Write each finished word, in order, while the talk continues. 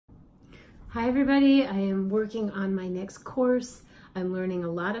Hi everybody, I am working on my next course. I'm learning a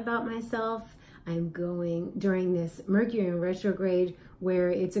lot about myself. I'm going during this Mercury in retrograde where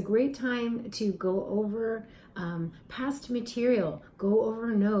it's a great time to go over past material, go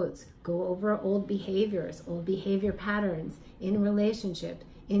over notes, go over old behavior patterns in relationship,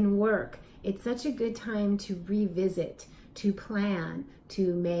 in work. It's such a good time to revisit, to plan,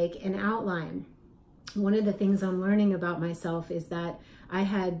 to make an outline. One of the things I'm learning about myself is that I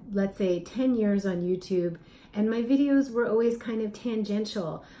had, let's say, 10 years on YouTube, and my videos were always kind of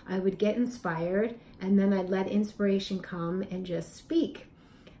tangential. I would get inspired, and then I'd let inspiration come and just speak,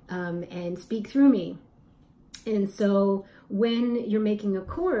 and speak through me. And so when you're making a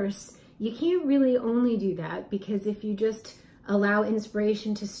course, you can't really only do that, because if you just allow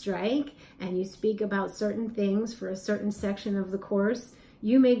inspiration to strike and you speak about certain things for a certain section of the course,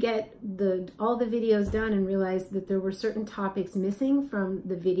 you may get all the videos done and realize that there were certain topics missing from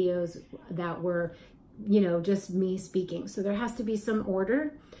the videos that were, just me speaking. So there has to be some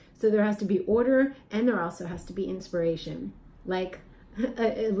order. So there has to be order, and there also has to be inspiration, like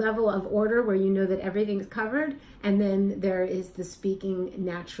a level of order where you know that everything's covered, and then there is the speaking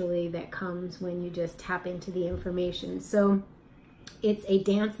naturally that comes when you just tap into the information. So it's a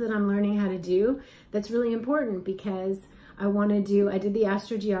dance that I'm learning how to do that's really important, because I did the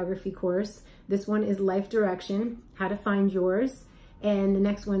astrogeography course. This one is life direction, how to find yours. And the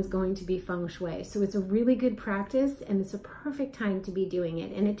next one's going to be feng shui. So it's a really good practice, and it's a perfect time to be doing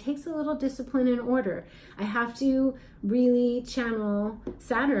it. And it takes a little discipline and order. I have to really channel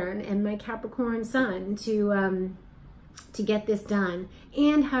Saturn and my Capricorn sun to get this done,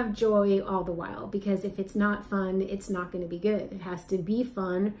 and have joy all the while, because if it's not fun, it's not going to be good. It has to be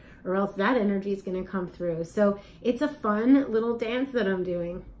fun, or else that energy is going to come through. So it's a fun little dance that I'm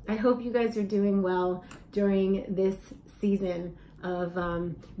doing. I hope you guys are doing well during this season of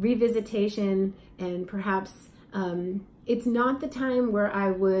revisitation, and perhaps it's not the time where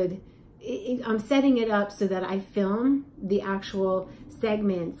I'm setting it up so that I film the actual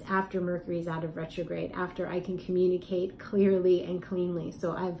segments after Mercury's out of retrograde, after I can communicate clearly and cleanly.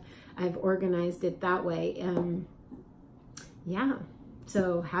 So I've organized it that way. Yeah.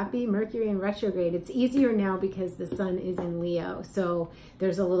 So happy Mercury in retrograde. It's easier now because the sun is in Leo. So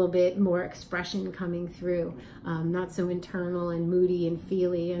there's a little bit more expression coming through, not so internal and moody and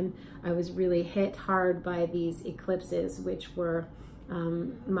feely. And I was really hit hard by these eclipses, which were,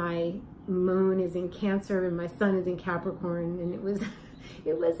 my moon is in Cancer and my sun is in Capricorn, and it was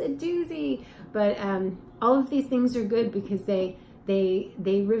a doozy. But all of these things are good because they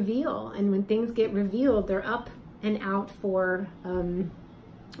reveal, and when things get revealed, they're up and out for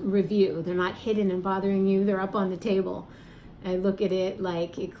review. They're not hidden and bothering you. They're up on the table. I look at it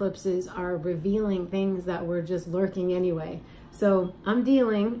like eclipses are revealing things that were just lurking anyway. So I'm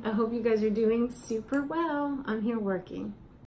dealing. I hope you guys are doing super well. I'm here working.